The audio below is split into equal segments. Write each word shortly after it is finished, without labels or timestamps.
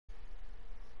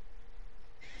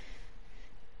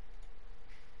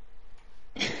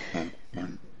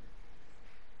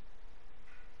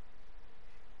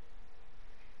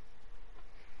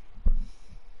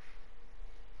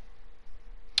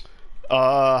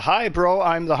Hi, bro.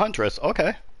 I'm the Huntress.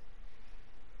 Okay.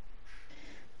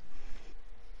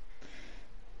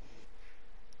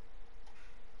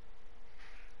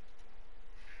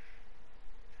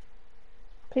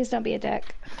 Please don't be a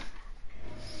dick.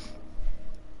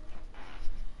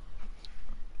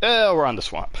 We're on the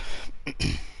swamp. Do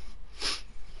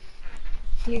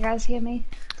you guys hear me?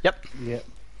 Yep. Yep.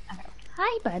 Okay.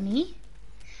 Hi, bunny.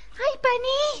 Hi,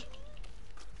 bunny.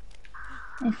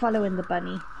 I'm following the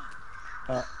bunny.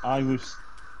 I'm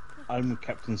with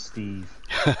Captain Steve.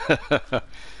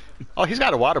 Oh, he's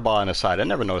got a water ball on his side. I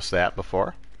never noticed that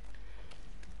before.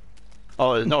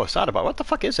 Oh, no, it's not about. What the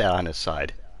fuck is that on his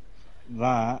side?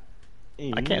 That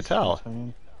is... I can't tell.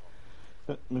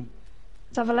 Let's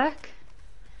have a look.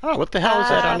 Oh, what the hell is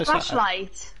that on his side?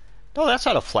 Flashlight. No, that's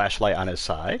not a flashlight on his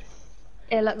side.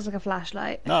 It looks like a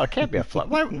flashlight. No, it can't be a flash.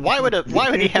 Why would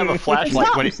he have a flashlight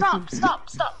Stop, when he... stop.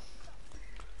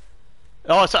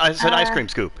 Oh, it's an ice cream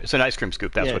scoop. It's an ice cream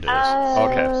scoop. That's what it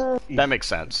is. Okay. That makes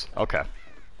sense. Okay.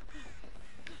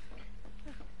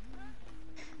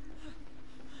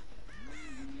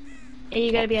 Are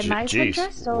you going to be a nice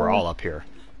Huntress? Or... We're all up here.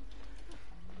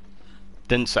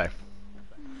 Didn't say.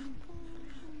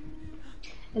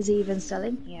 Is he even still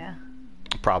in here?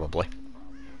 Probably.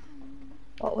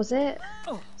 What was it?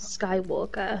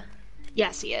 Skywalker.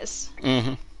 Yes, he is.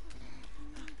 Mm-hmm.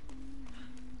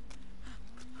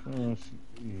 Oh,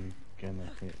 you're gonna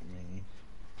hit me.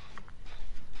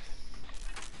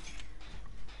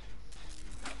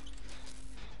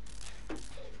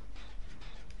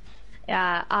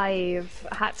 Yeah, I've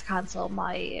had to cancel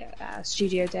my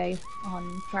studio day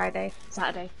on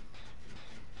Saturday.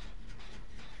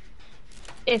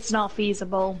 It's not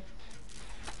feasible.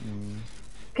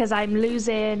 Because I'm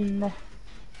losing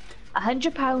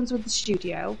 £100 with the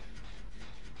studio.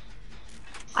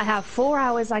 I have 4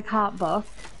 hours I can't book.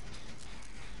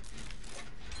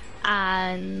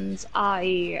 And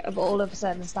I am all of a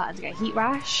sudden starting to get heat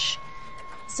rash.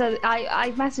 So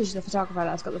I messaged the photographer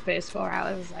that's got the first 4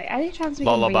 hours. I was like, any chance we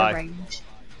can rearrange?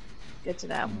 Good to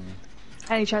know.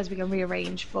 Any chance we can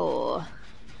rearrange for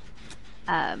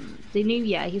the new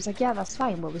year? He was like, yeah, that's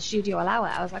fine. Will the studio allow it?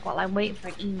 I was like, well, I'm waiting for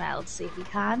an email to see if he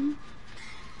can.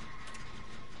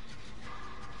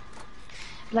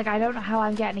 Like, I don't know how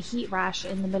I'm getting a heat rash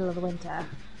in the middle of the winter.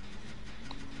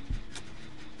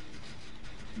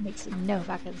 It makes no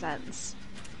fucking sense.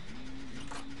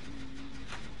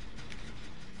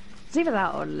 It's either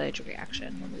that or an allergic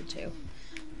reaction, one of the two.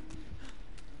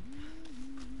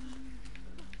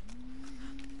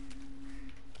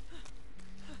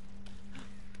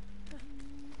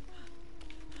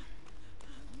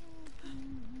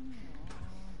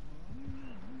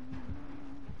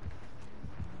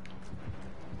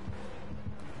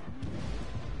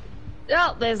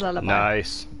 Oh, there's Lullaby.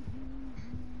 Nice.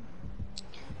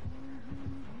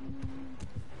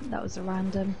 That was a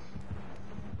random.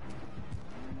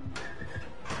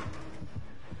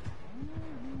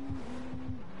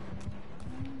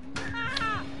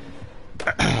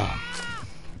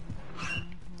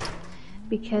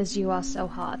 Because you are so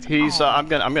hot. He's. I'm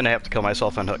gonna have to kill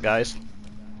myself on Hook, guys.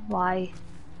 Why?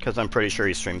 Because I'm pretty sure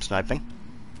he's stream sniping.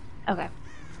 Okay.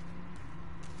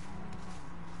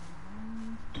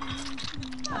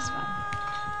 That's fine.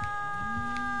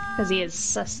 Because he is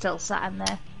still sat in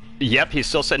there. Yep, he's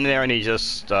still sitting there, and he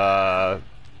just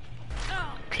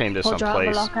came to some Pulled you out of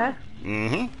place. the locker?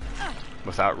 Mm-hmm.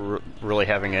 Without really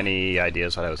having any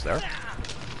ideas that I was there.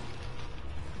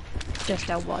 Just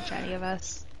don't watch any of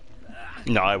us.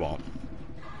 No, I won't.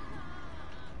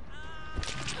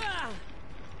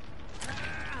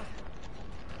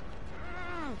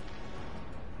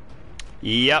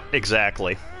 Yep,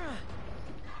 exactly.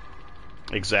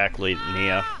 Exactly,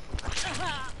 Nia.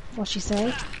 What'd she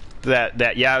say?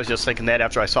 Yeah, I was just thinking that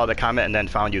after I saw the comment and then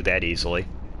found you that easily.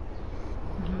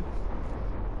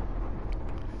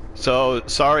 So,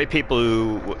 sorry people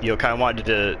who, kind of wanted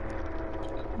to,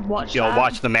 Watch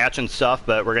watch the match and stuff,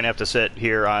 but we're gonna have to sit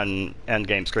here on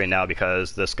endgame screen now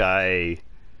because this guy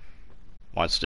wants to